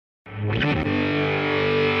Hello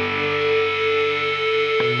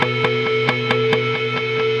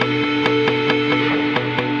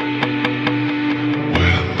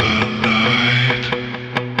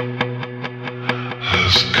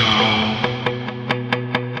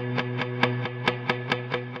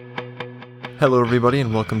everybody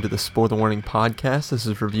and welcome to the Spoiler Warning Podcast. This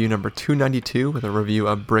is review number 292 with a review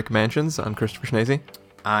of Brick Mansions. I'm Christopher Schnese.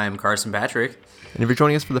 I'm Carson Patrick. And if you're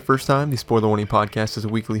joining us for the first time, the Spoiler Warning Podcast is a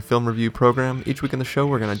weekly film review program. Each week on the show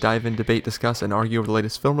we're going to dive in, debate, discuss, and argue over the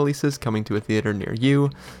latest film releases coming to a theater near you.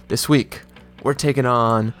 This week, we're taking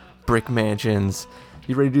on Brick Mansions.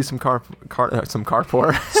 You ready to do some carpour? Some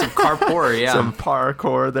carpour, yeah. Some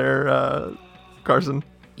parkour there, Carson?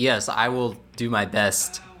 Yes, I will do my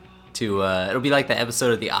best. It'll be like the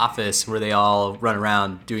episode of The Office where they all run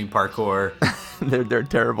around doing parkour. they're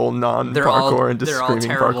terrible non-parkour and just screaming parkour.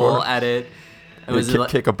 They're all terrible at it.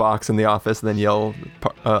 Kick a box in the office and then yell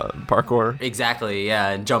parkour. Exactly, yeah,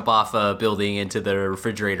 and jump off a building into the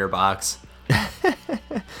refrigerator box.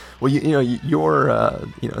 Well,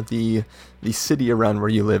 the city around where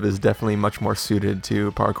you live is definitely much more suited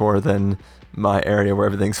to parkour than my area where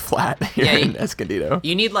everything's flat here in Escondido.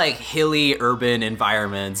 You need like hilly urban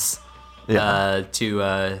environments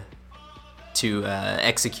to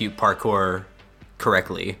execute parkour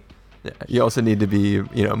correctly. Yeah, you also need to be,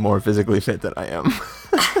 more physically fit than I am.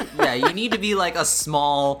 Yeah, you need to be like a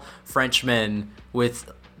small Frenchman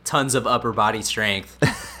with tons of upper body strength.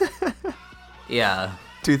 Yeah.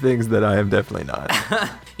 Two things that I am definitely not.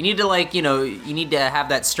 You need to you need to have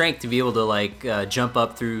that strength to be able to jump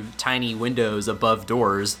up through tiny windows above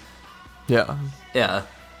doors. Yeah. Yeah.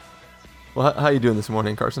 Well, how you doing this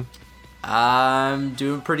morning, Carson? I'm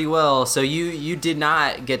doing pretty well. So you did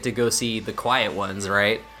not get to go see The Quiet Ones,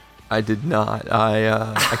 right? I did not.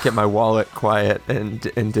 I kept my wallet quiet and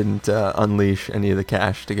didn't unleash any of the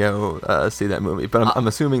cash to go see that movie. But I'm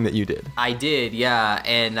assuming that you did. I did, yeah.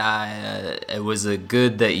 And it was a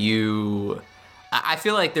good that you... I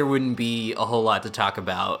feel like there wouldn't be a whole lot to talk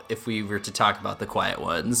about if we were to talk about The Quiet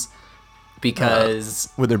Ones. Because...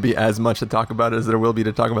 would there be as much to talk about as there will be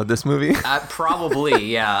to talk about this movie? Probably,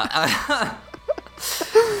 yeah.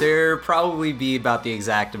 There probably be about the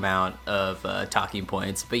exact amount of talking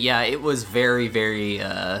points, but yeah, it was very, very,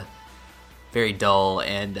 very dull,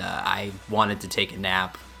 and I wanted to take a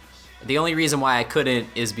nap. The only reason why I couldn't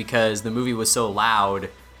is because the movie was so loud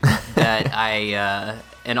that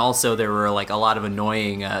and also there were like a lot of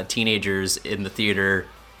annoying teenagers in the theater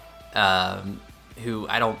who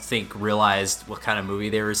I don't think realized what kind of movie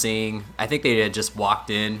they were seeing. I think they had just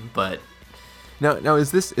walked in, but. Now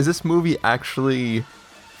is this movie actually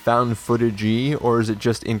found footage-y, or is it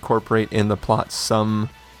just incorporate in the plot some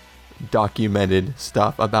documented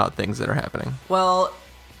stuff about things that are happening? Well,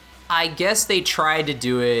 I guess they tried to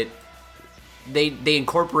do it. They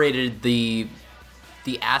incorporated the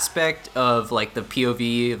aspect of like the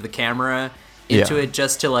POV of the camera into it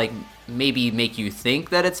just to like maybe make you think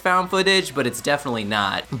that it's found footage, but it's definitely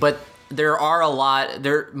not. But there are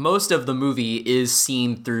most of the movie is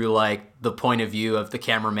seen through like the point of view of the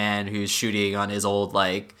cameraman who's shooting on his old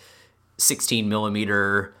like 16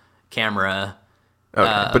 millimeter camera.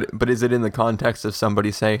 Okay, but is it in the context of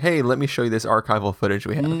somebody saying, "Hey, let me show you this archival footage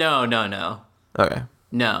we have"? No. Okay.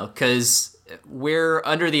 No, because we're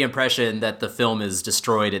under the impression that the film is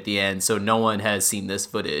destroyed at the end, so no one has seen this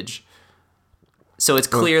footage. So it's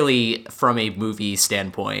clearly from a movie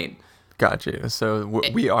standpoint. Gotcha. So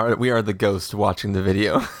we are the ghost watching the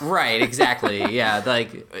video. Right, exactly. Yeah,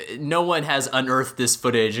 like no one has unearthed this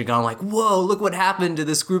footage and gone like, "Whoa, look what happened to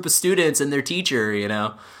this group of students and their teacher,"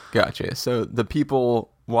 Gotcha. So the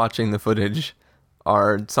people watching the footage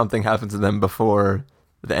something happens to them before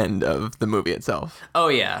the end of the movie itself. Oh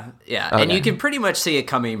yeah. Okay. And you can pretty much see it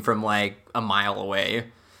coming from like a mile away.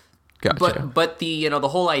 Gotcha. But the the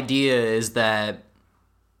whole idea is that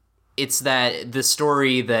it's that the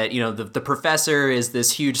story that, the professor is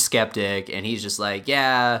this huge skeptic and he's just like,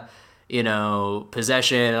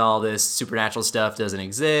 possession and all this supernatural stuff doesn't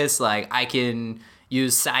exist. Like, I can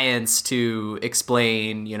use science to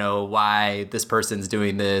explain, why this person's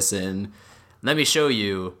doing this, and let me show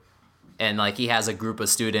you. And like, he has a group of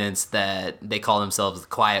students that they call themselves the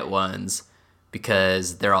Quiet Ones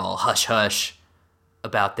because they're all hush hush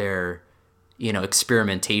about their,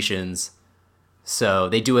 experimentations. So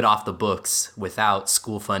they do it off the books without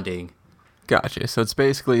school funding. Gotcha. So it's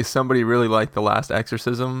basically somebody really liked The Last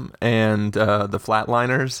Exorcism and the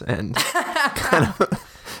Flatliners and kind of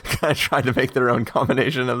tried to make their own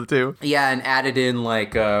combination of the two. Yeah, and added in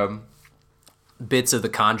like bits of The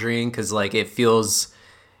Conjuring because like it feels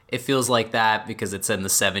like that because it's in the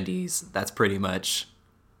 70s. That's pretty much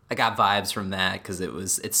I got vibes from that because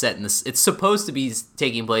it's set in this. It's supposed to be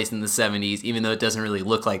taking place in the 70s, even though it doesn't really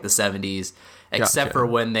look like the 70s, except for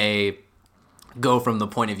when they go from the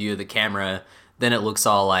point of view of the camera. Then it looks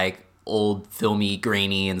all like old, filmy,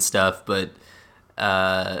 grainy and stuff. But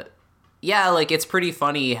yeah, like it's pretty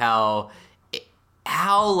funny how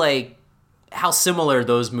similar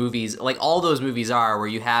those movies, like all those movies are, where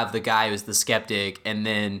you have the guy who's the skeptic, and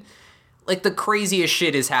then like the craziest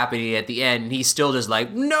shit is happening at the end, and he's still just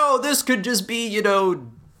like, no, this could just be, you know,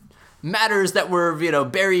 matters that were, you know,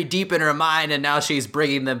 buried deep in her mind, and now she's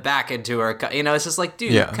bringing them back into her, you know, it's just like,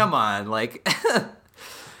 dude, come on, like,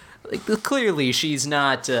 like clearly she's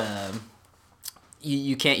not,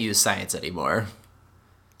 you can't use science anymore.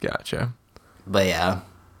 Gotcha. But yeah.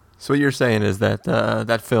 So what you're saying is that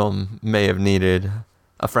that film may have needed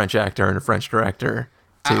a French actor and a French director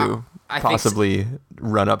to possibly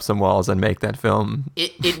run up some walls and make that film.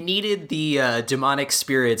 It needed the demonic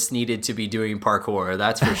spirits needed to be doing parkour,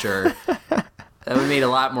 that's for sure. That would make it a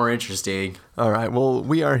lot more interesting. All right, well,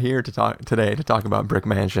 we are here to talk about Brick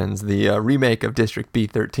Mansions, the remake of District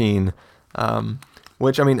B13,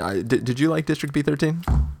 which, I mean, did you like District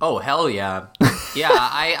B13? Oh, hell yeah. Yeah,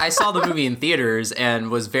 I saw the movie in theaters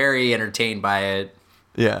and was very entertained by it.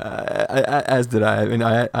 Yeah, as did I. I mean,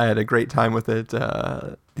 I had a great time with it.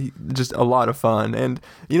 Just a lot of fun. And,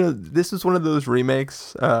 you know, this was one of those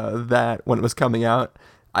remakes that when it was coming out,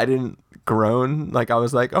 I didn't groan. Like, I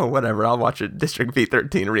was like, oh, whatever, I'll watch a District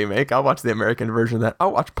B13 remake. I'll watch the American version of that.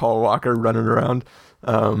 I'll watch Paul Walker running around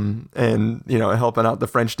and, you know, helping out the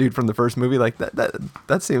French dude from the first movie. Like,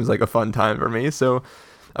 that seems like a fun time for me. So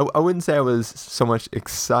I wouldn't say I was so much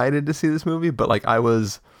excited to see this movie, but, like, I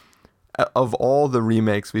was... Of all the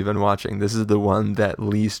remakes we've been watching, this is the one that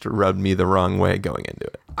least rubbed me the wrong way going into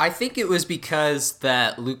it. I think it was because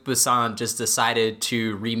that Luc Besson just decided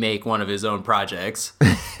to remake one of his own projects.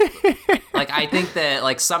 Like, I think that,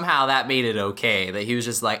 like, somehow that made it okay. That he was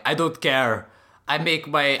just like, I don't care. I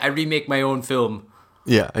remake my own film.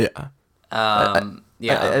 Yeah. Yeah.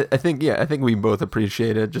 I think we both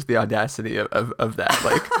appreciated just the audacity of that.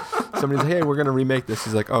 Like, somebody's like, hey, we're going to remake this.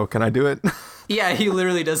 He's like, oh, can I do it? Yeah, he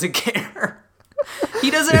literally doesn't care. He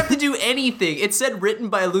doesn't have to do anything. It said written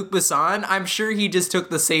by Luc Besson. I'm sure he just took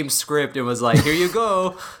the same script and was like, here you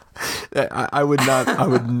go. I would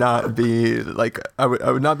not be like, I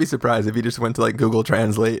would not be surprised if he just went to like Google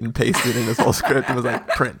Translate and pasted in his whole script and was like,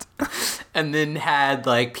 print. And then had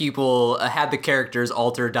like people, had the characters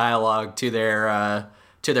alter dialogue to their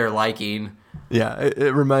liking. Yeah,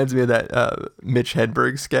 it reminds me of that Mitch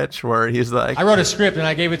Hedberg sketch where he's like... I wrote a script and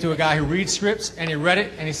I gave it to a guy who reads scripts, and he read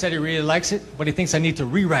it and he said he really likes it, but he thinks I need to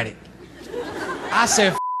rewrite it. I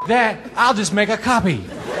said, that, I'll just make a copy.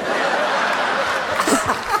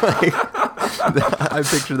 Like, I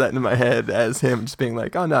picture that in my head as him just being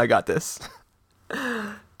like, oh no, I got this.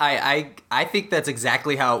 I think that's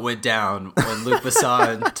exactly how it went down when Luc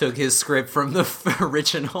Besson took his script from the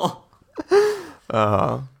original.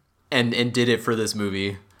 And did it for this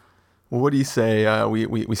movie. Well, what do you say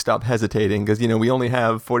we stop hesitating? Because, you know, we only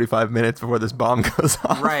have 45 minutes before this bomb goes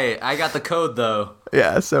off. Right. I got the code, though.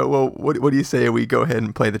 Yeah, so, well, what do you say we go ahead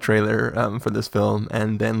and play the trailer for this film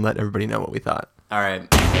and then let everybody know what we thought? All right.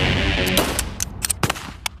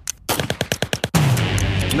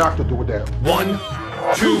 Knock the door down. 1,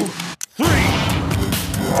 2, 3.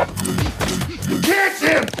 Catch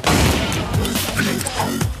him!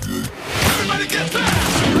 Everybody get back!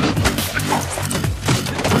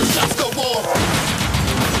 Shots go off!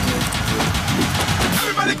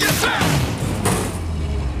 Everybody get back!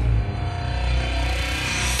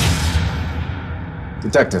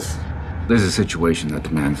 Detective, there's a situation that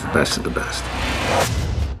demands the best of the best.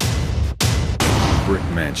 Brick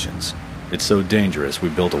Mansions. It's so dangerous we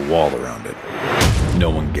built a wall around it. No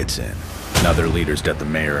one gets in. Now their leader's got the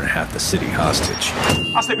mayor and half the city hostage.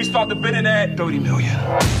 I say we start the bidding at 30 million.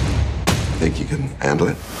 Think you can handle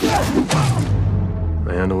it?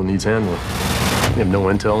 The handle needs handling. You have no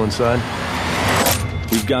intel inside?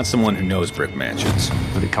 We've got someone who knows Brick Mansions.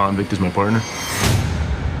 The convict is my partner?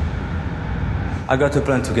 I got a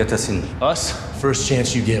plan to get us in. Us? First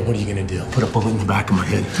chance you get, what are you gonna do? Put a bullet in the back of my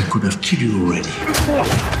head. He could have killed you already.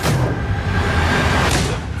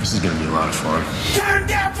 This is gonna be a lot of fun. Turn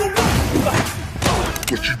down for what?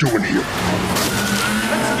 What you doing here?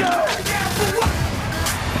 Let's go!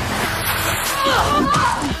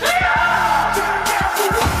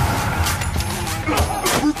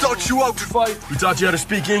 Who taught you how to fight? We taught you how to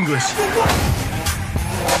speak English.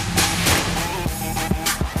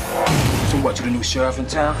 So what, you the new sheriff in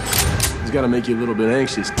town? It's gotta make you a little bit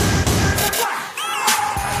anxious.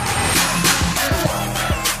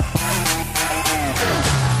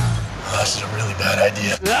 this is a really bad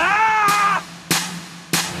idea.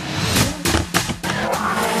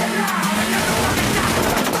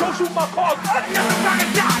 Don't shoot my car!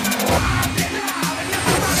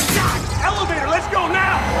 Elevator, let's go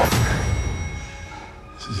now!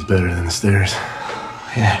 This is better than the stairs.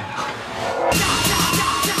 Yeah.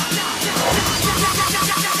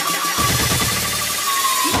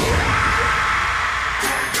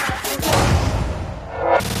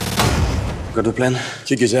 Got the plan?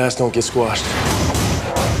 Kick his ass, don't get squashed.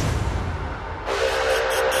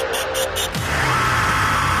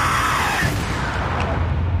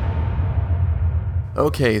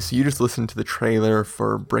 Okay, so you just listened to the trailer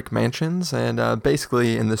for Brick Mansions, and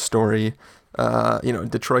basically in the story,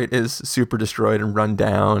 Detroit is super destroyed and run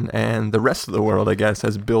down, and the rest of the world, I guess,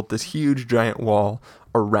 has built this huge giant wall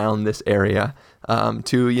around this area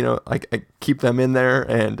to, keep them in there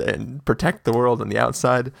and protect the world on the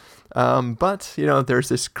outside. But there's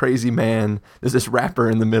this crazy man, there's this rapper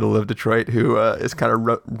in the middle of Detroit who is kind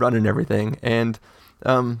of running everything, and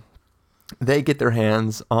they get their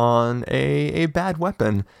hands on a bad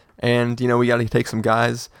weapon, and we got to take some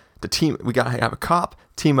guys we got to have a cop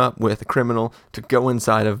team up with a criminal to go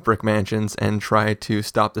inside of Brick Mansions and try to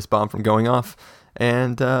stop this bomb from going off.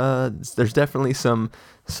 And there's definitely some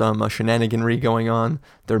shenaniganry going on.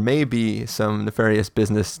 There may be some nefarious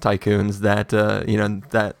business tycoons that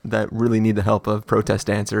that really need the help of protest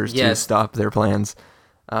dancers to stop their plans.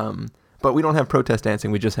 But we don't have protest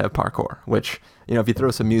dancing, we just have parkour, which, if you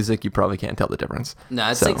throw some music, you probably can't tell the difference. No,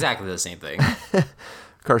 it's exactly the same thing.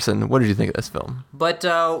 Carson, what did you think of this film? But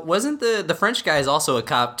wasn't the French guy is also a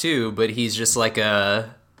cop too, but he's just like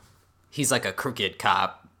a crooked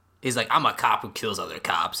cop. He's like, I'm a cop who kills other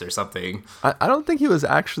cops or something. I don't think he was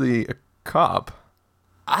actually a cop.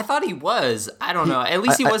 I thought he was. I don't know. At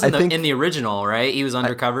least he wasn't in the original, right? He was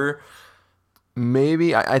undercover.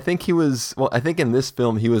 Maybe. I think he was... Well, I think in this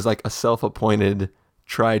film, he was like a self-appointed,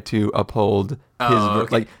 try to uphold his...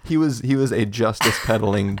 Okay. Like, he was a justice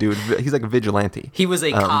peddling dude. He's like a vigilante. He was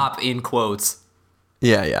a cop, in quotes.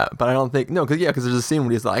 Yeah. But I don't think... No, because there's a scene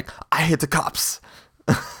where he's like, I hate the cops.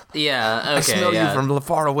 Yeah, okay. I smell you from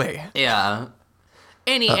far away. Yeah.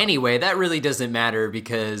 Anyway, that really doesn't matter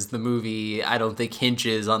because the movie, I don't think,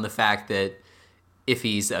 hinges on the fact that if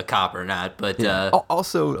he's a cop or not. But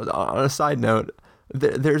also, on a side note,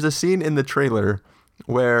 there's a scene in the trailer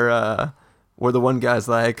where the one guy's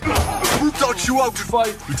like, Who taught you how to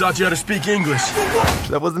fight? We taught you how to speak English.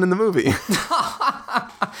 That wasn't in the movie.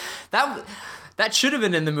 That should have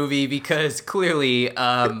been in the movie because clearly...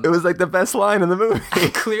 it was like the best line in the movie.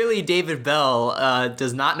 Clearly David Bell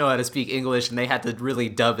does not know how to speak English and they had to really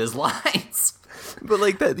dub his lines. But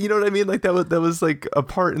like that, you know what I mean? Like that was like a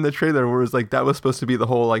part in the trailer where it was like that was supposed to be the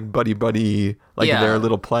whole like buddy, like they're a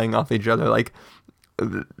little playing off each other. Like,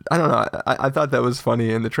 I don't know. I thought that was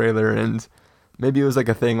funny in the trailer, and maybe it was like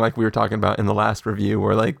a thing like we were talking about in the last review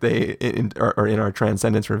where like or in our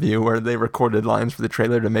Transcendence review where they recorded lines for the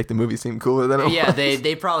trailer to make the movie seem cooler than it was. Yeah,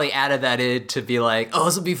 they probably added that in to be like, oh,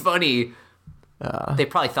 this will be funny. They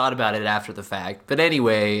probably thought about it after the fact. But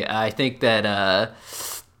anyway, I think that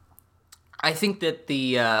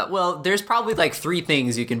there's probably like three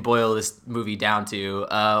things you can boil this movie down to.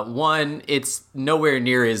 One, it's nowhere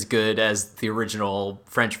near as good as the original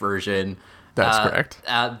French version. That's correct.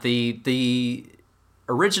 The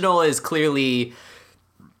original is clearly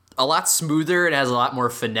a lot smoother. It has a lot more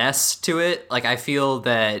finesse to it. Like, I feel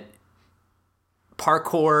that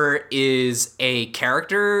parkour is a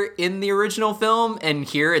character in the original film, and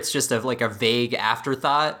here it's just a vague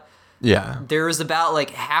afterthought. Yeah. There was about like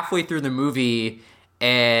halfway through the movie,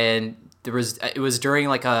 and it was during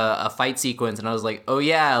like a fight sequence, and I was like, oh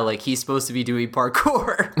yeah, like he's supposed to be doing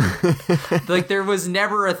parkour. Like there was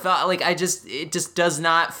never a thought. Like it just does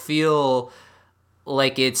not feel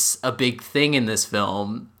like it's a big thing in this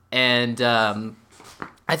film. And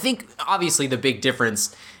I think obviously the big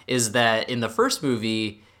difference is that in the first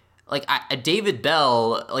movie, like David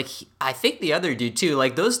Bell, like I think the other dude too,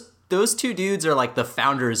 like those two dudes are like the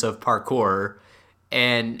founders of parkour,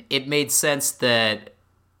 and it made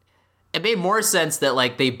more sense that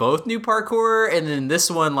like they both knew parkour, and then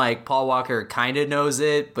this one like Paul Walker kind of knows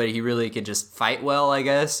it, but he really can just fight well, I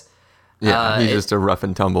guess. Yeah, he's just a rough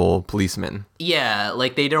and tumble policeman. Yeah,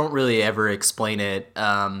 like they don't really ever explain it,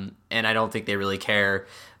 and I don't think they really care.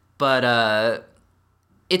 But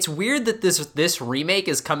it's weird that this remake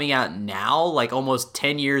is coming out now, like almost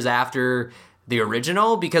 10 years after the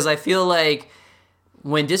original, because I feel like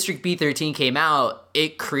when District B13 came out,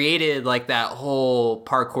 it created like that whole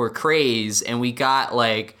parkour craze, and we got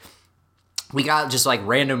just like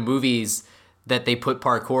random movies that they put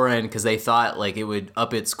parkour in because they thought like it would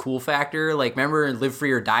up its cool factor. Like remember in Live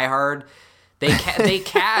Free or Die Hard, they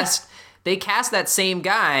cast that same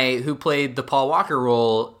guy who played the Paul Walker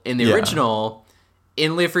role in the original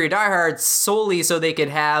in Live Free or Die Hard solely so they could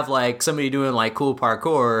have like somebody doing like cool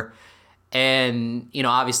parkour. And you know,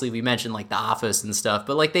 obviously we mentioned like The Office and stuff,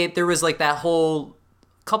 but like there was like that whole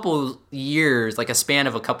couple years, like a span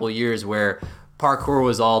of a couple years where parkour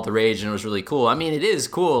was all the rage and it was really cool. I mean, it is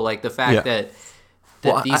cool, like the fact that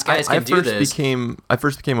these guys can do this. I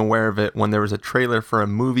first became aware of it when there was a trailer for a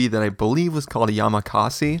movie that I believe was called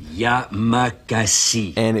Yamakasi.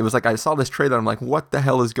 Yamakasi. And it was like, I saw this trailer, I'm like, what the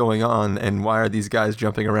hell is going on? And why are these guys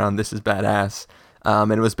jumping around? This is badass.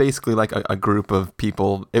 And it was basically like a group of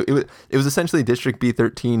people. It was essentially District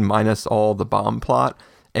B13 minus all the bomb plot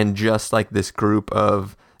and just like this group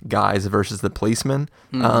of guys versus the policemen.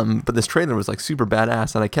 But this trailer was like super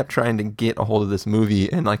badass, and I kept trying to get a hold of this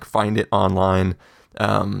movie and like find it online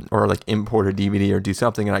or like import a DVD or do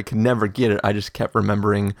something, and I could never get it. I just kept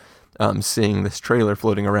remembering seeing this trailer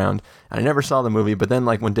floating around, and I never saw the movie. But then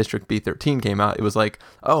like when District B13 came out, it was like,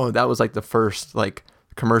 oh, that was like the first like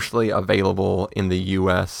commercially available in the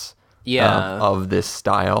US of this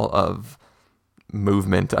style of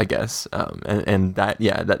movement, I guess, and that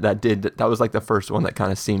was like the first one that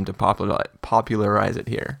kind of seemed to popularize it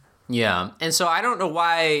here. Yeah, and so I don't know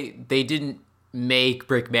why they didn't make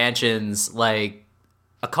Brick Mansions like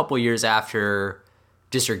a couple years after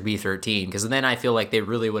District B13, because then I feel like they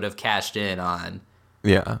really would have cashed in on.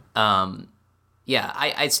 I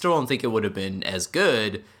still don't think it would have been as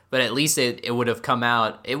good, but at least it would have come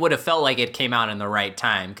out. It would have felt like it came out in the right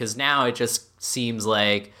time, because now it just seems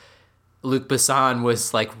like Luc Besson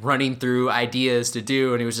was like running through ideas to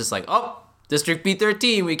do, and he was just like, oh, District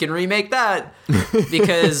B13, we can remake that.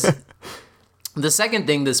 Because the second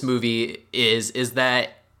thing this movie is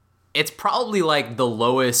that it's probably like the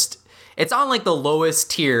lowest, it's on like the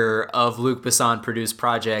lowest tier of Luc Besson produced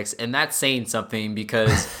projects, and that's saying something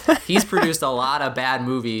because he's produced a lot of bad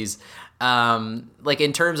movies. Like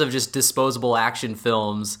in terms of just disposable action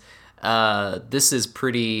films, this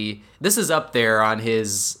is up there on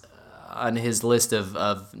his list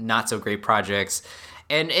of not so great projects.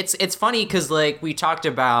 And it's funny because like we talked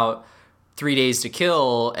about 3 Days to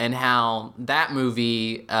Kill and how that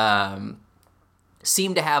movie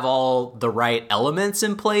seemed to have all the right elements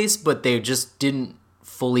in place, but they just didn't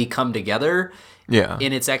fully come together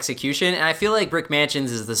in its execution. And I feel like Brick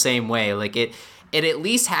Mansions is the same way. Like it at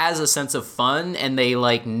least has a sense of fun, and they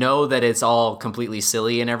like know that it's all completely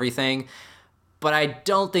silly and everything. But I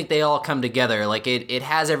don't think they all come together. Like it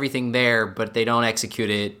has everything there, but they don't execute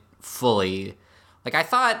it fully. Like I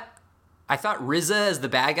thought RZA as the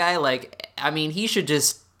bad guy. Like I mean, they should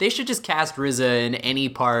just cast RZA in any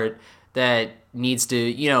part that needs to.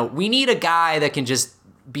 You know, we need a guy that can just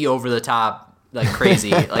be over the top, like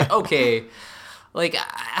crazy. Like okay, like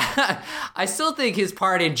I still think his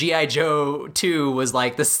part in G.I. Joe 2 was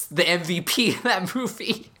like the MVP of that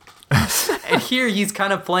movie. And here he's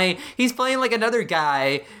kind of playing like another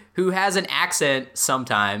guy who has an accent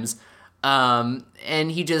sometimes,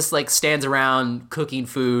 and he just like stands around cooking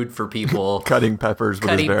food for people, cutting peppers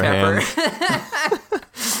with his bare hands.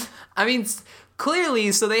 I mean,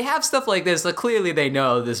 clearly, so they have stuff like this. So clearly, they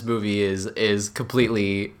know this movie is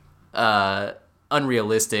completely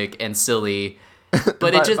unrealistic and silly.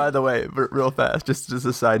 But by the way, real fast, just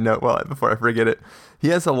a side note, before I forget it, he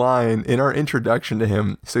has a line in our introduction to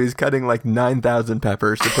him. So he's cutting like 9,000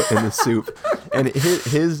 peppers to put in the soup, and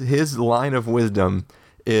his line of wisdom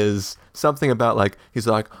is something about like, he's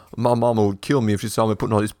like, my mama would kill me if she saw me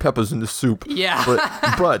putting all these peppers in the soup. Yeah.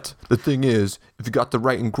 But the thing is, if you got the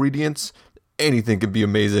right ingredients, anything could be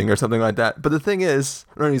amazing, or something like that. But the thing is,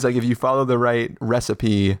 he's like, if you follow the right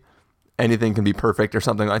recipe, anything can be perfect, or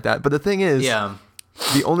something like that. But the thing is,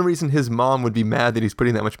 the only reason his mom would be mad that he's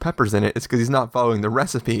putting that much peppers in it is because he's not following the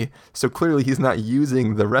recipe. So clearly he's not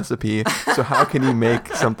using the recipe. So how can he make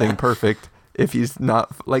something perfect if he's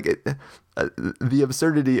not like it? The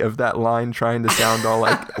absurdity of that line trying to sound all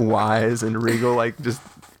like wise and regal, like, just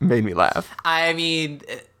made me laugh. I mean,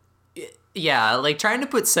 yeah, like trying to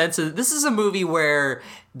put sense in this is a movie where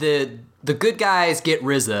the good guys get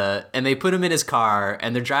RZA and they put him in his car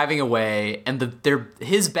and they're driving away, and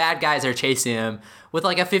his bad guys are chasing him with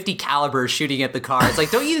like a .50 caliber shooting at the car. It's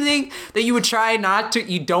like, don't you think that you would try not to?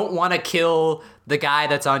 You don't want to kill the guy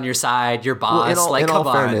that's on your side, your boss. Well, in all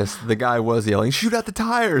fairness, the guy was yelling, "Shoot out the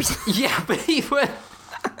tires!" Yeah, but he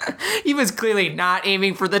was clearly not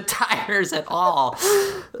aiming for the tires at all.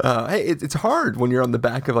 Hey, it's hard when you're on the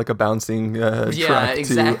back of like a bouncing truck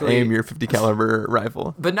to aim your .50 caliber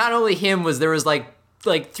rifle. But not only him, there was like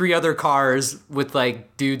like 3 other cars with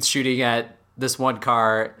like dudes shooting at this one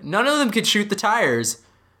car. None of them could shoot the tires.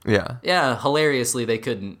 Yeah. Yeah, hilariously they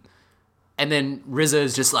couldn't. And then RZA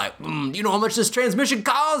is just like, you know how much this transmission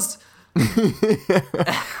cost?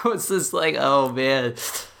 It's just like, oh man.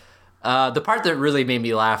 The part that really made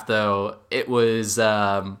me laugh though, it was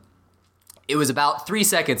about 3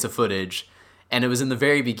 seconds of footage, and it was in the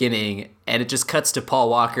very beginning, and it just cuts to Paul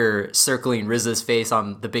Walker circling RZA's face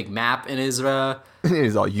on the big map in his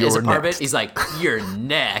he's all, "You're his apartment. next." He's like, "You're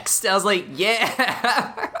next." I was like,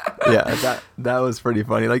 yeah. Yeah, that was pretty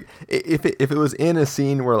funny. Like if it was in a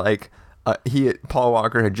scene where like Paul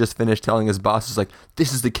Walker had just finished telling his bosses like,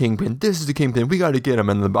 "This is the Kingpin, we got to get him,"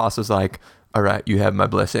 and the boss was like, "All right, you have my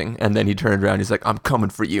blessing," and then he turned around, he's like, "I'm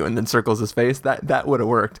coming for you," and then circles his face. That would have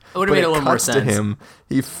worked. It would have made a little more cuts sense. To him,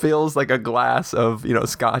 he fills like a glass of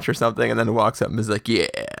scotch or something, and then walks up and is like, "Yeah."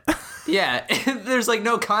 Yeah, there's like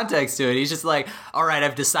no context to it. He's just like, "All right,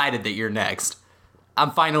 I've decided that you're next.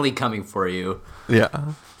 I'm finally coming for you."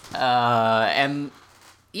 Yeah. And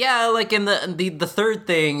yeah, like in the third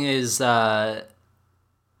thing is I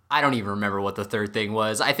don't even remember what the third thing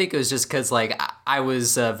was. I think it was just because like I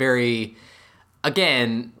was very,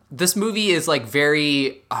 again, this movie is like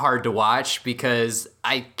very hard to watch because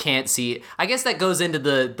I can't see. I guess that goes into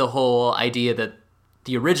the whole idea that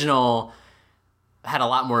the original had a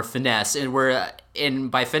lot more finesse,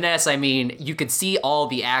 and by finesse I mean you could see all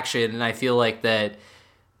the action, and I feel like that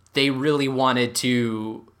they really wanted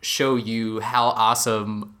to show you how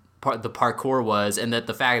awesome the parkour was, and that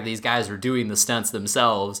the fact that these guys were doing the stunts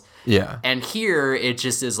themselves. Yeah. And here it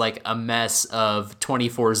just is like a mess of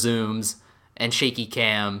 24 zooms and shaky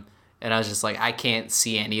cam, and I was just like, I can't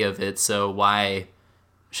see any of it, so why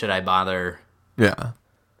should I bother? Yeah.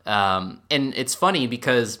 And it's funny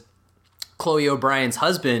because Chloe O'Brien's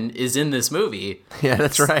husband is in this movie. Yeah,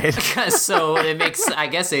 that's right. So I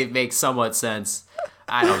guess it makes somewhat sense.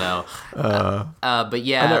 I don't know. But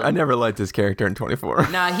yeah. I never liked his character in 24.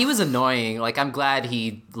 Nah, he was annoying. Like, I'm glad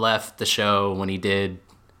he left the show when he did.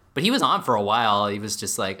 But he was on for a while. He was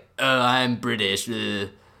just like, I'm British. That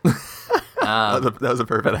was a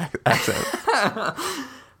perfect accent.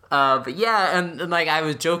 But yeah, and like I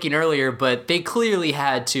was joking earlier, but they clearly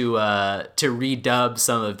had to redub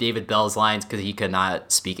some of David Bell's lines because he could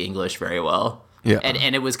not speak English very well. Yeah.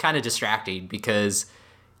 And it was kind of distracting because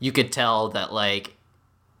you could tell that like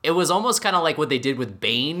it was almost kind of like what they did with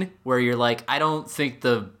Bane, where you're like, I don't think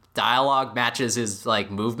the dialogue matches his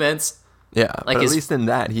like movements. Yeah, like but at least in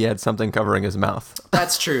that he had something covering his mouth.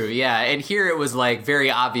 That's true, yeah. And here it was like very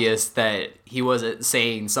obvious that he wasn't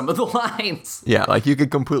saying some of the lines. Yeah, like you could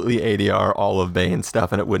completely ADR all of Bane's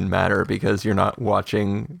stuff and it wouldn't matter because you're not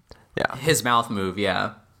watching. Yeah, his mouth move.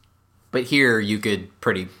 Yeah, but here you could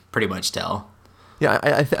pretty much tell. Yeah,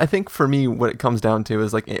 I think for me what it comes down to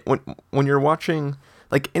is like when you're watching.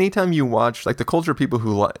 Like, anytime you watch, like, the culture of people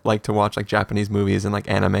who like to watch, like, Japanese movies and,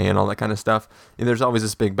 like, anime and all that kind of stuff, there's always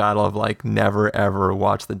this big battle of, like, never, ever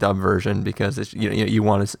watch the dub version because, it's, you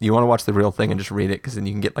want to watch the real thing and just read it because then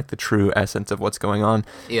you can get, like, the true essence of what's going on.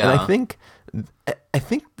 Yeah. And I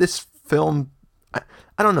think this film, I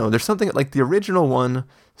don't know, there's something, like, the original one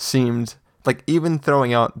seemed, like, even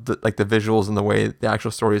throwing out, the visuals and the way the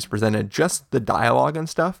actual story is presented, just the dialogue and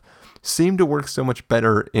stuff, seemed to work so much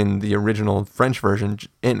better in the original French version,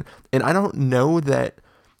 and I don't know that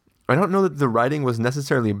the writing was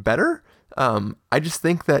necessarily better. I just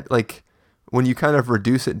think that like when you kind of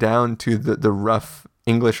reduce it down to the rough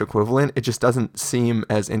English equivalent, it just doesn't seem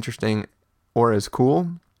as interesting or as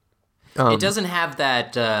cool. It doesn't have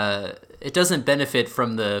that. It doesn't benefit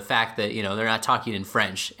from the fact that they're not talking in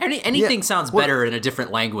French. Anything sounds better in a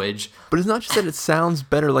different language. But it's not just that it sounds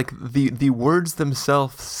better. Like the words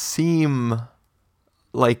themselves seem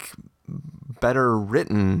like better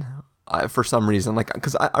written for some reason. Like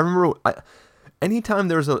because I remember anytime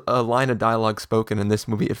there was a line of dialogue spoken in this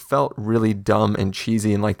movie, it felt really dumb and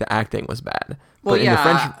cheesy, and like the acting was bad. Well, but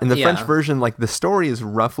yeah, in the French version, like the story is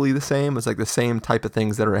roughly the same. It's like the same type of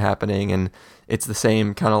things that are happening, and it's the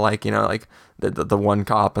same kind of like like the one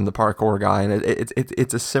cop and the parkour guy, and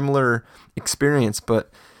it's a similar experience. But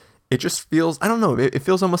it just feels, I don't know, it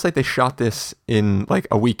feels almost like they shot this in like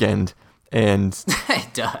a weekend. And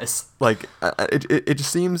it does. Like it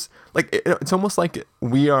just seems like it's almost like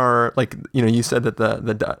we are like you said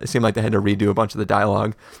that it seemed like they had to redo a bunch of the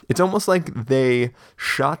dialogue. It's almost like they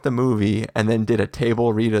shot the movie and then did a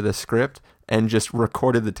table read of the script and just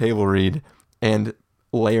recorded the table read and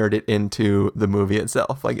layered it into the movie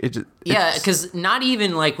itself. Like because not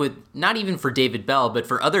even for David Bell, but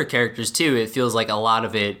for other characters too, it feels like a lot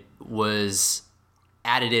of it was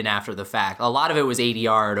added in after the fact. A lot of it was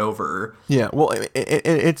ADR'd over. Yeah, well,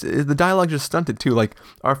 it's the dialogue just stunted too. Like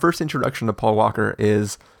our first introduction to Paul Walker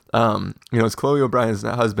is, it's Chloe O'Brien's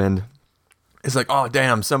husband. It's like, oh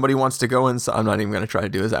damn, somebody wants to go inside. I'm not even gonna try to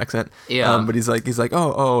do his accent. Yeah. But he's like,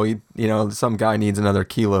 some guy needs another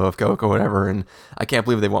kilo of coke or whatever, and I can't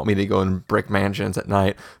believe they want me to go in brick mansions at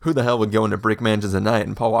night. Who the hell would go into brick mansions at night?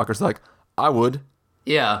 And Paul Walker's like, I would.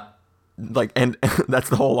 Yeah. Like, and that's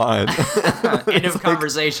the whole line. End of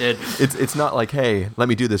conversation. It's not like, hey, let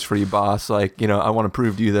me do this for you, boss. Like, I want to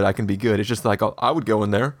prove to you that I can be good. It's just like, oh, I would go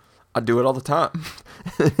in there. I'd do it all the time.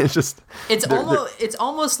 It's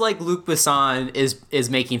almost like Luc Besson is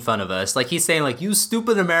making fun of us. Like he's saying, like, you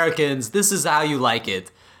stupid Americans, this is how you like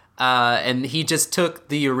it. And he just took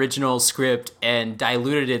the original script and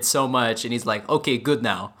diluted it so much, and he's like, okay, good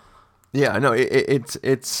now. Yeah, no,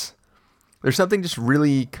 it's there's something just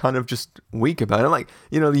really kind of just weak about it. Like,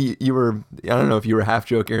 you were, I don't know if you were half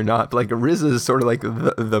joking or not, but like Riz is sort of like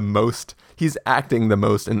the most, he's acting the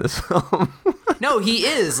most in this film. No, he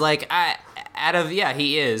is. Like,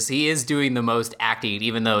 he is doing the most acting,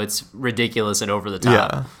 even though it's ridiculous and over the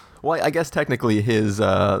top. Yeah. Well, I guess technically his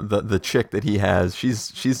the chick that he has, she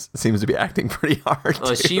seems to be acting pretty hard.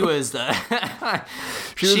 Well, too. she was the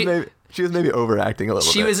she was maybe overacting a little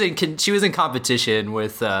bit. She was in competition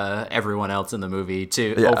with everyone else in the movie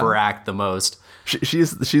to overact the most.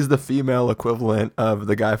 She's the female equivalent of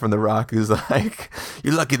the guy from The Rock who's like,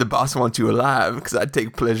 you're lucky the boss wants you alive because I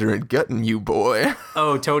take pleasure in gutting you, boy.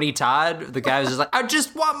 Oh, Tony Todd? The guy was just like, I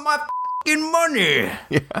just want my fucking money.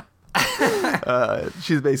 Yeah.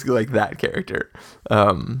 She's basically like that character.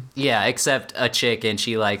 Yeah, except a chick, and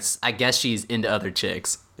I guess she's into other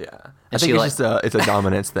chicks. Yeah. I think it's it's a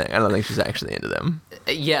dominance thing. I don't think she's actually into them.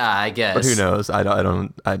 Yeah, I guess. But who knows? I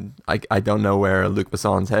don't know where Luc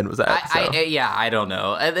Besson's head was at. I don't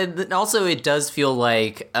know. And then also it does feel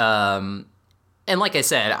like, and like I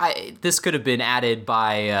said, this could have been added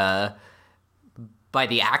by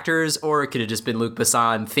the actors, or it could have just been Luc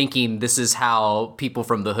Besson thinking this is how people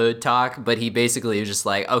from the hood talk. But he basically was just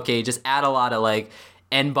like, okay, just add a lot of like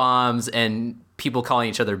N-bombs and people calling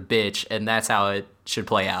each other bitch, and that's how it should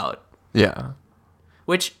play out. Yeah.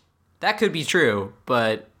 Which, that could be true,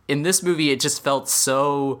 but in this movie, it just felt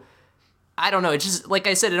so... I don't know, it just, like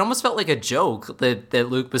I said, it almost felt like a joke that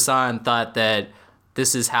Luc Besson thought that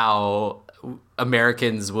this is how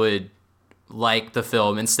Americans would like the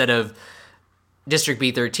film, instead of District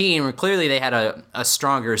B13, where clearly they had a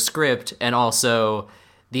stronger script, and also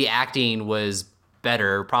the acting was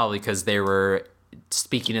better, probably because they were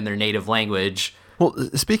speaking in their native language. Well,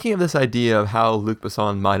 speaking of this idea of how Luc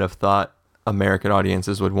Besson might have thought American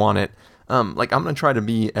audiences would want it, I'm going to try to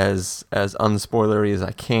be as unspoilery as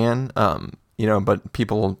I can, but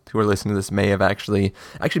people who are listening to this may have actually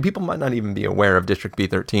people might not even be aware of District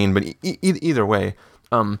B13, but either way,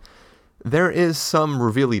 there is some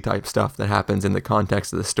reveal-y type stuff that happens in the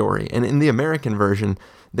context of the story, and in the American version,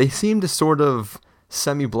 they seem to sort of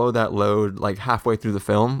semi-blow that load like halfway through the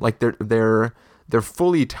film. Like they're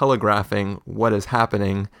fully telegraphing what is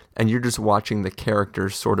happening, and you're just watching the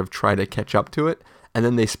characters sort of try to catch up to it, and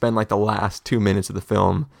then they spend like the last 2 minutes of the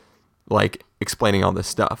film like explaining all this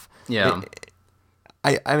stuff. Yeah.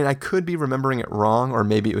 I mean, I could be remembering it wrong, or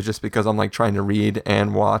maybe it was just because I'm like trying to read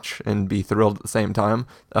and watch and be thrilled at the same time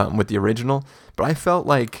with the original, but I felt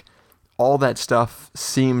like all that stuff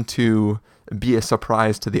seemed to be a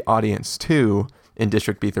surprise to the audience too in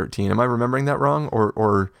District B13. Am I remembering that wrong,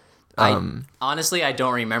 or honestly, I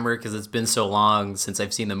don't remember because it's been so long since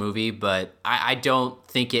I've seen the movie, but I don't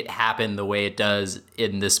think it happened the way it does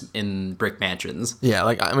in Brick Mansions. Yeah,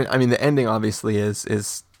 like I mean the ending obviously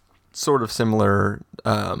is sort of similar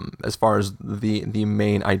as far as the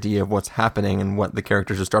main idea of what's happening and what the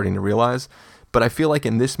characters are starting to realize. But I feel like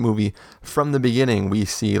in this movie, from the beginning, we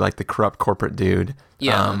see like the corrupt corporate dude.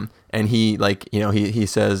 Yeah. And he like, he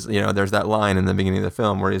says, there's that line in the beginning of the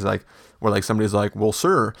film where he's like, where like somebody's like, well,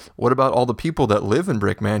 sir, what about all the people that live in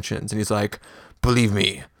brick mansions? And he's like, believe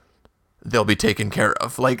me, they'll be taken care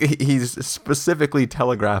of. Like, he's specifically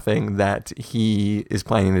telegraphing that he is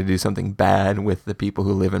planning to do something bad with the people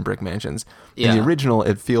who live in brick mansions. Yeah. In the original,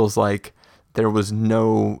 it feels like there was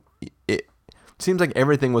it seems like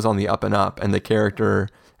everything was on the up and up, and the character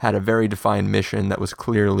had a very defined mission that was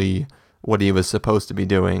clearly what he was supposed to be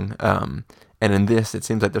doing. And in this, it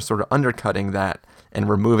seems like they're sort of undercutting that and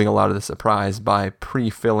removing a lot of the surprise by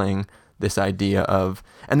pre-filling this idea of,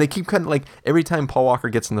 and they keep kind of like, every time Paul Walker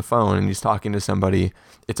gets on the phone and he's talking to somebody,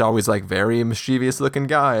 it's always like very mischievous looking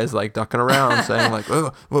guys like ducking around saying like,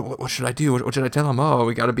 oh, what should I do? What should I tell him? Oh,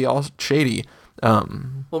 we got to be all shady.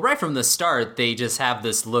 Well, right from the start, they just have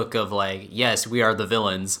this look of like, yes, we are the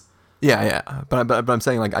villains. Yeah. But I'm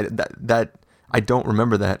saying like I don't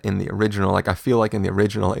remember that in the original. Like I feel like in the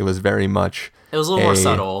original it was very much. It was a little more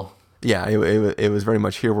subtle. Yeah, it was very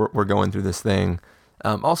much here we're going through this thing.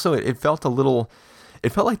 Also, it felt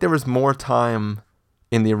like there was more time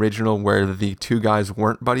in the original where the two guys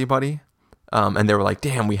weren't buddy, and they were like,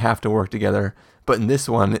 damn, we have to work together. But in this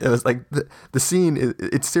one, it was like the scene,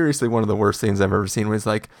 it's seriously one of the worst scenes I've ever seen, where he's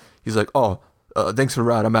like, oh, thanks for the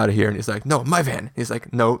ride, I'm out of here. And he's like, no, my van. He's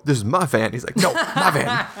like, no, this is my van. He's like, no, my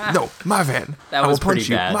van. No, my van. That was I will punch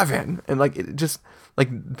pretty bad. you, my van. And like, it just, like,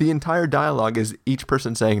 the entire dialogue is each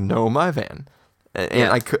person saying, no, my van.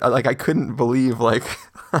 And I couldn't believe, like,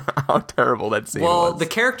 how terrible that scene was. Well, the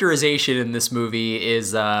characterization in this movie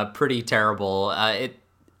is pretty terrible.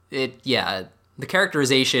 The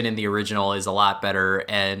characterization in the original is a lot better,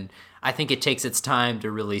 and I think it takes its time to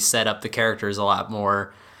really set up the characters a lot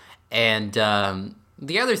more. And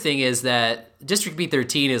the other thing is that District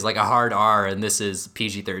B13 is like a hard R, and this is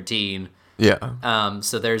PG-13. Yeah.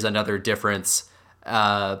 So there's another difference.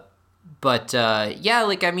 Like,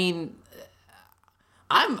 I mean,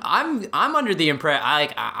 I'm under the impression,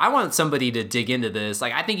 I want somebody to dig into this.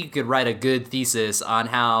 Like, I think you could write a good thesis on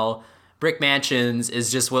how Brick Mansions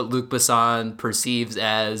is just what Luc Besson perceives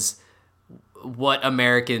as what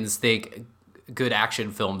Americans think good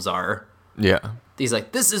action films are. Yeah. He's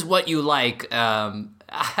like, this is what you like.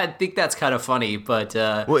 I think that's kind of funny, but...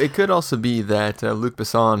 Well, it could also be that Luc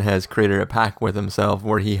Besson has created a pact with himself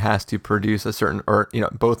where he has to produce a certain, or,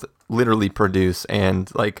 both literally produce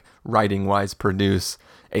and, like, writing-wise produce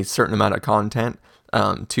a certain amount of content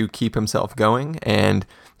to keep himself going. And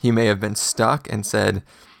he may have been stuck and said,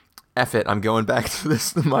 F it, I'm going back to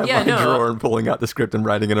my drawer and pulling out the script and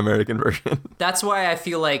writing an American version. That's why I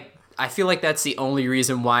feel like that's the only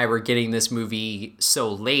reason why we're getting this movie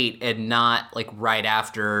so late and not like right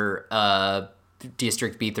after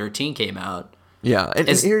District B13 came out. Yeah, and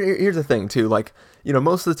here's the thing too. Like,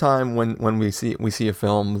 most of the time when we see a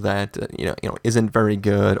film that isn't very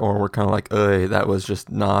good, or we're kind of like, that was just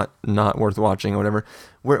not worth watching or whatever.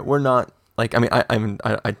 We're not like,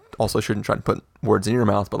 I also shouldn't try to put words in your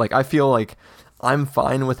mouth, but like I feel like I'm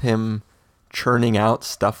fine with him churning out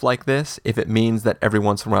stuff like this if it means that every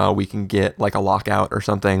once in a while we can get like a Lockout or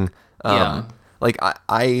something. Like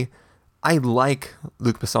I like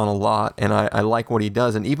Luc Besson a lot, and I like what he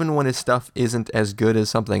does, and even when his stuff isn't as good as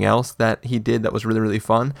something else that he did that was really, really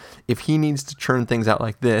fun, if he needs to churn things out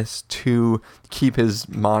like this to keep his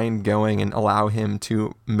mind going and allow him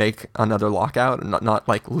to make another Lockout, not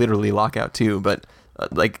like literally Lockout 2, but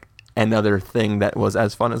like another thing that was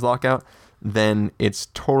as fun as Lockout, then it's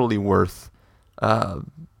totally worth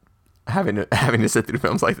having to sit through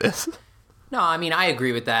films like this. No, I mean, I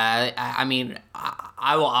agree with that.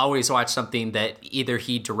 I will always watch something that either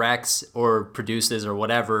he directs or produces or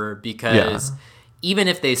whatever, because even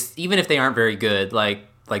if they aren't very good, like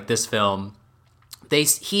this film,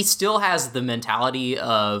 he still has the mentality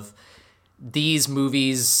of these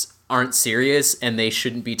movies aren't serious and they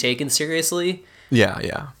shouldn't be taken seriously.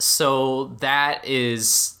 Yeah. So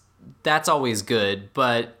that's always good.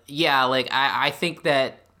 But yeah, like I think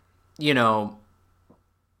that,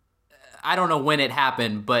 I don't know when it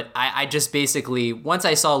happened, but I just basically, once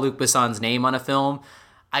I saw Luc Besson's name on a film,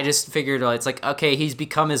 I just figured it's like, okay, he's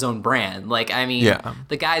become his own brand. Like, I mean,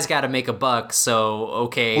 the guy's got to make a buck, so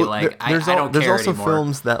okay, well, I don't care anymore. There's also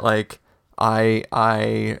films that like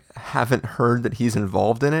I haven't heard that he's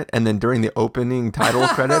involved in it, and then during the opening title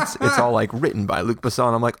credits, it's all like written by Luc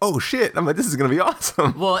Besson. I'm like, oh shit! I'm like, this is gonna be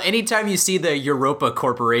awesome. Well, anytime you see the Europa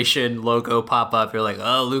Corporation logo pop up, you're like,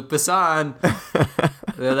 oh, Luc Besson.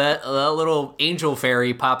 that little angel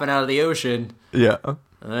fairy popping out of the ocean. Yeah. All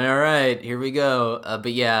right, here we go.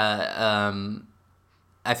 But yeah,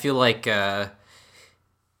 I feel like.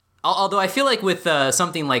 Although I feel like with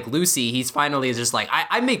something like Lucy, he's finally just like,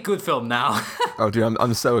 I make good film now. Oh, dude,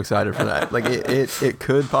 I'm so excited for that. Like, it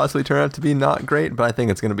could possibly turn out to be not great, but I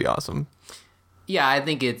think it's going to be awesome. Yeah, I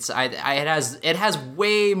think it has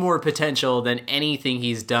way more potential than anything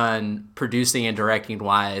he's done producing and directing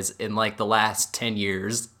wise in like the last 10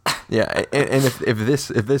 years. Yeah, and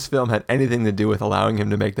if this film had anything to do with allowing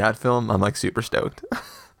him to make that film, I'm like super stoked.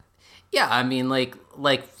 Yeah, I mean, like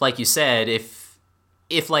you said,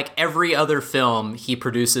 if like every other film he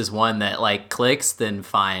produces one that like clicks, then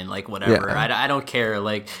fine, like whatever. Yeah. I don't care.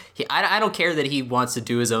 Like I don't care that he wants to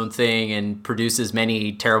do his own thing and produce as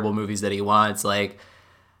many terrible movies that he wants. Like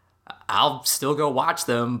I'll still go watch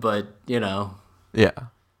them, but Yeah.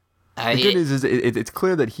 The good news is it's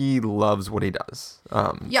clear that he loves what he does.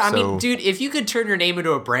 Yeah, I mean, dude, if you could turn your name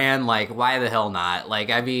into a brand, like, why the hell not? Like,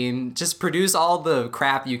 I mean, just produce all the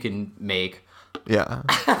crap you can make. Yeah.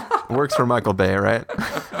 Works for Michael Bay, right?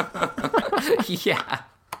 Yeah.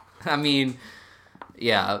 I mean,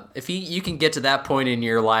 yeah, if you can get to that point in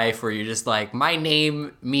your life where you're just like, my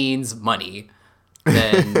name means money,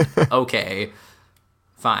 then okay,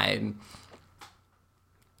 fine.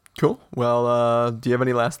 Cool. Well, do you have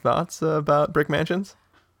any last thoughts about Brick Mansions?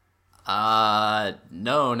 No,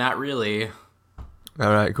 not really.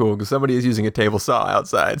 All right, cool. Because somebody is using a table saw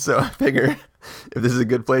outside, so I figure if this is a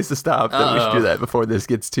good place to stop, then we should do that before this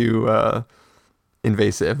gets too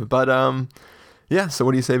invasive. But yeah. So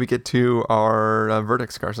what do you say we get to our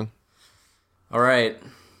verdicts, Carson? All right.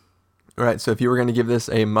 All right. So if you were going to give this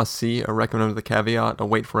a must see, a recommend with a caveat, a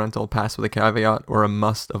wait for rental, pass with a caveat, or a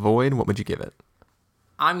must avoid, what would you give it?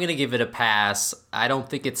 I'm going to give it a pass. I don't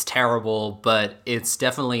think it's terrible, but it's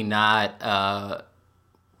definitely not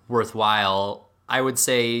worthwhile. I would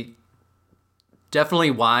say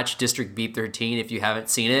definitely watch District B13 if you haven't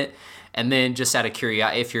seen it. And then just out of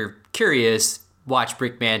curiosity, if you're curious, watch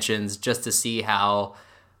Brick Mansions just to see how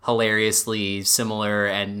hilariously similar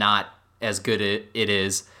and not as good it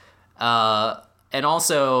is. And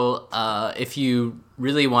also, if you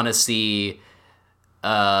really want to see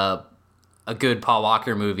a good Paul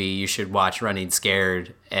Walker movie, you should watch Running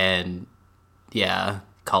Scared and, yeah,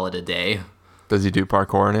 call it a day. Does he do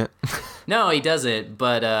parkour in it? No, he doesn't.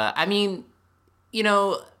 But, I mean, you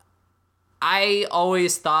know, I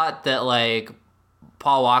always thought that, like,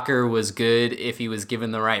 Paul Walker was good if he was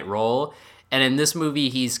given the right role. And in this movie,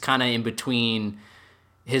 he's kind of in between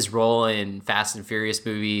his role in Fast and Furious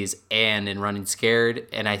movies and in Running Scared.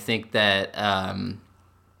 And I think that, I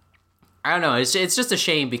don't know, it's just a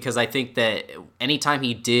shame because I think that anytime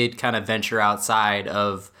he did kind of venture outside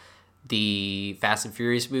of the Fast and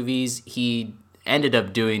Furious movies, he ended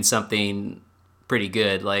up doing something pretty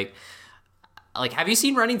good. Like have you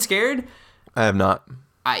seen Running Scared? I have not.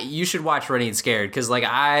 You should watch Running Scared because, like,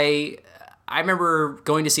 I remember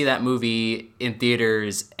going to see that movie in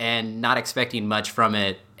theaters and not expecting much from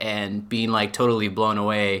it and being, like, totally blown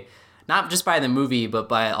away. Not just by the movie,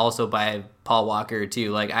 but also by Paul Walker,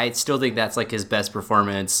 too. Like, I still think that's, like, his best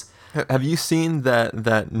performance. Have you seen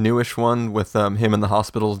that newish one with him in the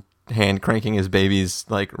hospital hand cranking his baby's,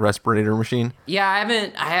 like, respirator machine? Yeah, I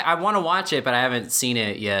haven't. I want to watch it, but I haven't seen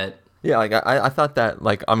it yet. Yeah, like, I thought that,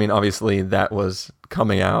 like, I mean, obviously that was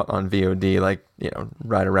coming out on VOD, like, you know,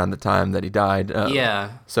 right around the time that he died.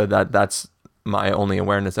 Yeah. So that's my only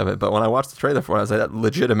awareness of it. But when I watched the trailer for it, I was like, that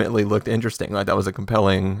legitimately looked interesting. Like, that was a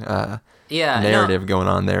compelling narrative going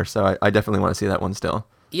on there. So I definitely want to see that one still.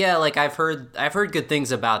 Yeah, like, I've heard good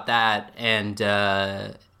things about that. And,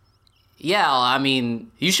 yeah, I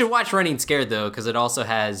mean, you should watch Running Scared, though, because it also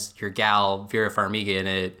has your gal, Vera Farmiga, in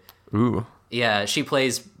it. Ooh. Yeah, she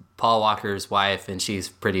plays Paul Walker's wife, and she's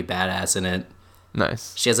pretty badass in it.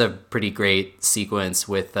 Nice. She has a pretty great sequence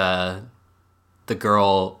with the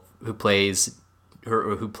girl who played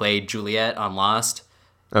Juliet on Lost.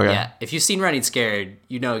 Okay. Yeah, if you've seen Running Scared,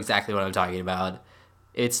 you know exactly what I'm talking about.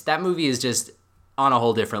 That movie is just on a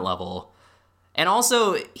whole different level. And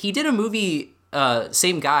also, he did a movie,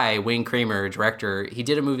 same guy, Wayne Kramer, director, he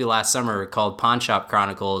did a movie last summer called Pawn Shop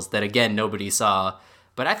Chronicles that, again, nobody saw,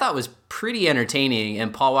 but I thought was pretty entertaining.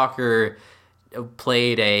 And Paul Walker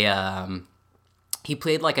played he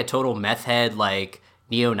played like a total meth head, like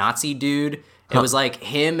neo-Nazi dude. It was like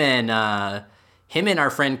him and our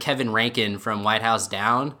friend Kevin Rankin from White House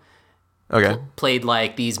Down. Okay. Played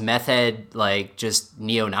like these meth head, like just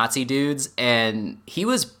neo-Nazi dudes, and he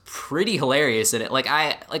was pretty hilarious in it.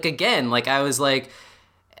 I was like,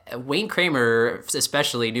 Wayne Kramer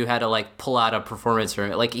especially knew how to like pull out a performance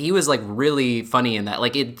from it. Like, he was like really funny in that.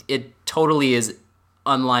 Like, it totally is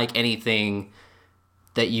unlike anything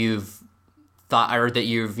that you've thought or that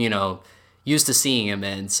you've, you know, used to seeing him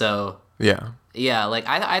in. So yeah, like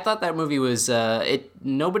I thought that movie was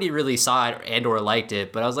nobody really saw it and or liked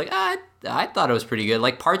it, but I was like, I thought it was pretty good.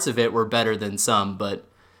 Like, parts of it were better than some, but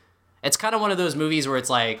it's kind of one of those movies where it's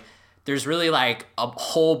like there's really like a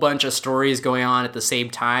whole bunch of stories going on at the same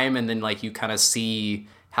time, and then like you kind of see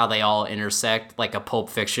how they all intersect, like a Pulp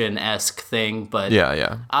Fiction-esque thing, but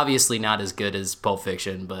yeah, obviously not as good as Pulp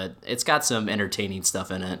Fiction, but it's got some entertaining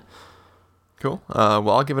stuff in it. Cool.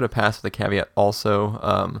 Well, I'll give it a pass with a caveat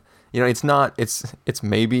also. You know, it's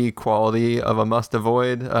maybe quality of a must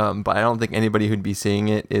avoid, but I don't think anybody who'd be seeing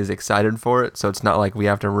it is excited for it. So it's not like we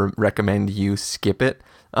have to recommend you skip it.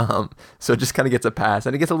 So it just kind of gets a pass,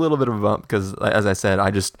 and it gets a little bit of a bump because, as I said,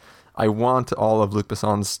 I I want all of Luc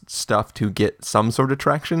Besson's stuff to get some sort of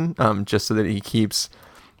traction, just so that he keeps.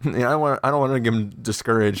 I don't want to get him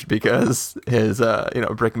discouraged because his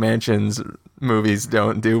Brick Mansions movies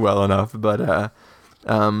don't do well enough. But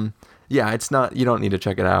it's not. You don't need to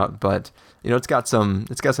check it out, but it's got some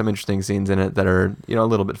interesting scenes in it that are a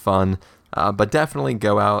little bit fun. But definitely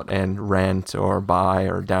go out and rent or buy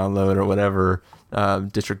or download or whatever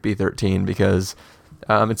District B13 because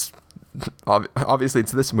it's obviously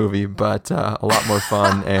it's this movie, but a lot more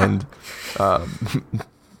fun and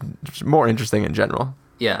more interesting in general.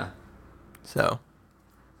 Yeah. So.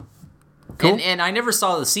 Cool. And I never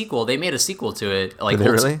saw the sequel. They made a sequel to it. Did they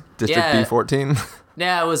really? District B14?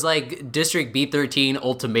 Yeah, it was like District B13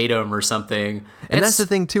 Ultimatum or something. And that's the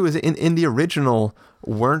thing too, is in the original,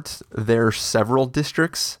 weren't there several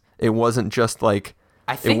districts? It wasn't just like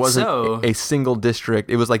I think it wasn't so. a single district.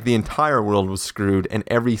 It was like the entire world was screwed, and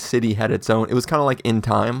every city had its own. It was kind of like In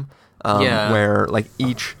Time, where like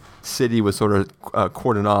each city was sort of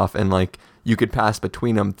cordoned off, and like you could pass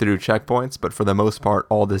between them through checkpoints, but for the most part,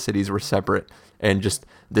 all the cities were separate. And just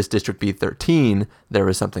this District B13, there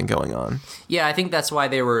was something going on. Yeah, I think that's why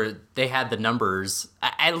they had the numbers.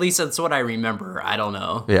 At least that's what I remember. I don't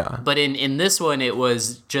know. Yeah. But in this one, it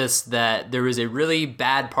was just that there was a really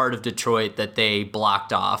bad part of Detroit that they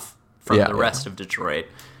blocked off from the rest of Detroit.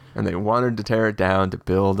 And they wanted to tear it down to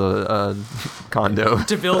build a condo.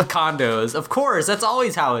 To build condos. Of course, that's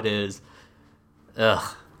always how it is.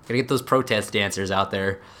 Ugh. Gotta get those protest dancers out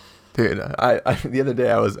there. Dude, I the other day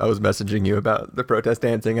I was messaging you about the protest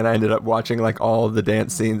dancing, and I ended up watching like all of the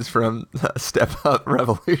dance scenes from Step Up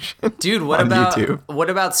Revolution. Dude, on YouTube. What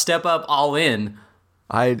about Step Up All In?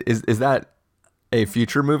 Is that a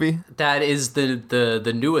future movie? That is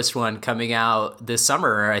the newest one coming out this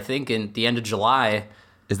summer. I think in the end of July.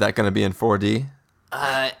 Is that going to be in 4D?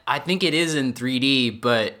 I think it is in 3D,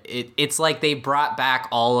 but it's like they brought back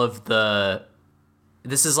all of the.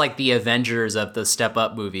 This is like the Avengers of the Step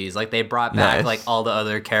Up movies. Like they brought back like all the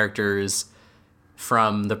other characters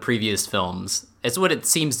from the previous films. It's what it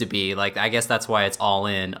seems to be. Like I guess that's why it's all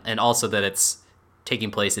in, and also that it's taking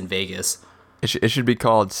place in Vegas. It should be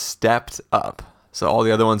called Stepped Up. So all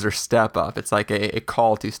the other ones are Step Up. It's like a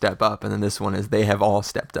call to step up, and then this one is they have all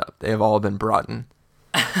stepped up. They have all been brought in.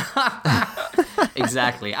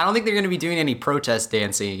 Exactly. I don't think they're going to be doing any protest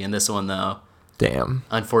dancing in this one though. Damn.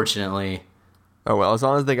 Unfortunately. Oh well, as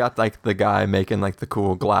long as they got like the guy making like the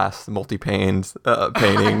cool glass multi-paned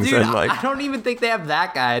paintings. Dude, and like I don't even think they have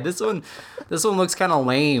that guy. This one looks kind of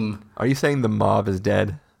lame. Are you saying the mob is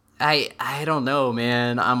dead? I don't know,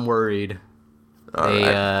 man. I'm worried.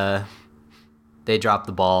 They dropped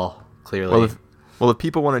the ball clearly. Well, if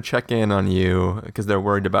people want to check in on you because they're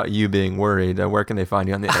worried about you being worried, where can they find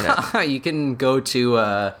you on the internet? You can go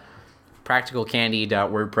to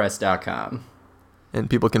practicalcandy.wordpress.com. And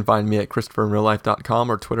people can find me at ChristopherInRealLife.com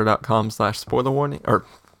or Twitter.com/spoilerwarning. Or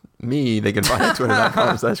me, they can find at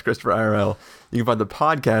Twitter.com/ChristopherIRL. You can find the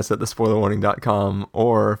podcast at thespoilerwarning.com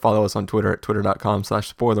or follow us on Twitter at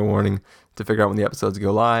Twitter.com/spoilerwarning to figure out when the episodes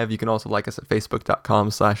go live. You can also like us at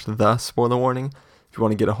Facebook.com/thespoilerwarning. If you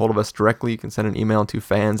want to get a hold of us directly, you can send an email to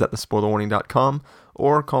fans@thespoilerwarning.com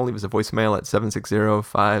or leave us a voicemail at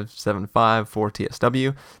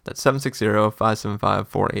 760-575-4TSW. That's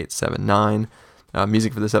 760-575-4879.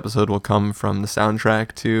 Music for this episode will come from the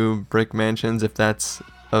soundtrack to Brick Mansions, if that's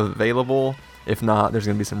available. If not, there's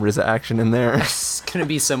going to be some RZA action in there. There's going to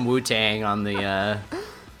be some Wu-Tang on the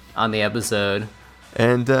episode.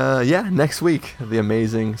 And next week, The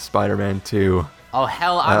Amazing Spider-Man 2. Oh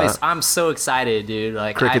hell, I'm so excited, dude!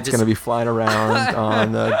 Like Cricket's gonna be flying around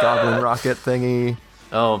on the Goblin rocket thingy.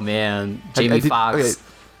 Oh man, Jamie Foxx. Okay,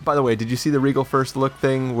 by the way, did you see the Regal First Look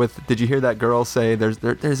thing? Did you hear that girl say there's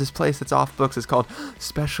this place that's off books? It's called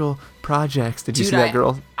Special Projects. Did you see that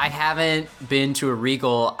girl? I haven't been to a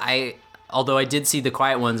Regal. Although I did see The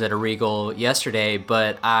Quiet Ones at a Regal yesterday,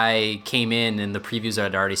 but I came in and the previews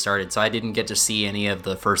had already started, so I didn't get to see any of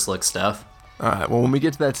the First Look stuff. All right, well, when we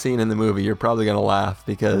get to that scene in the movie, you're probably going to laugh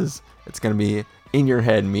because it's going to be in your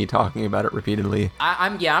head, me talking about it repeatedly.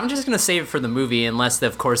 I'm just going to save it for the movie unless,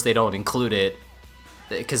 of course, they don't include it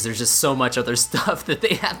because there's just so much other stuff that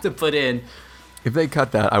they have to put in. If they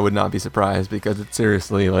cut that, I would not be surprised because it's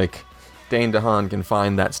seriously like Dane DeHaan can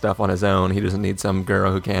find that stuff on his own. He doesn't need some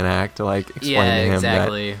girl who can't act to like explain to him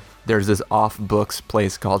that there's this off-books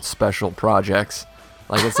place called Special Projects.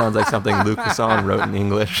 Like it sounds like something Luc Besson wrote in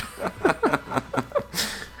English.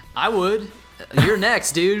 I would. You're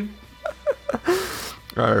next, dude.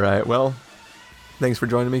 All right. Well, thanks for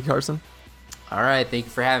joining me, Carson. All right, thank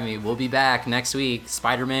you for having me. We'll be back next week.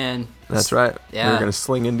 Spider-Man. That's right. Yeah. We're going to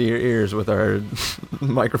sling into your ears with our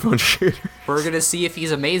microphone shooter. We're going to see if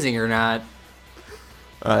he's amazing or not.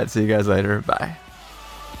 All right, see you guys later. Bye.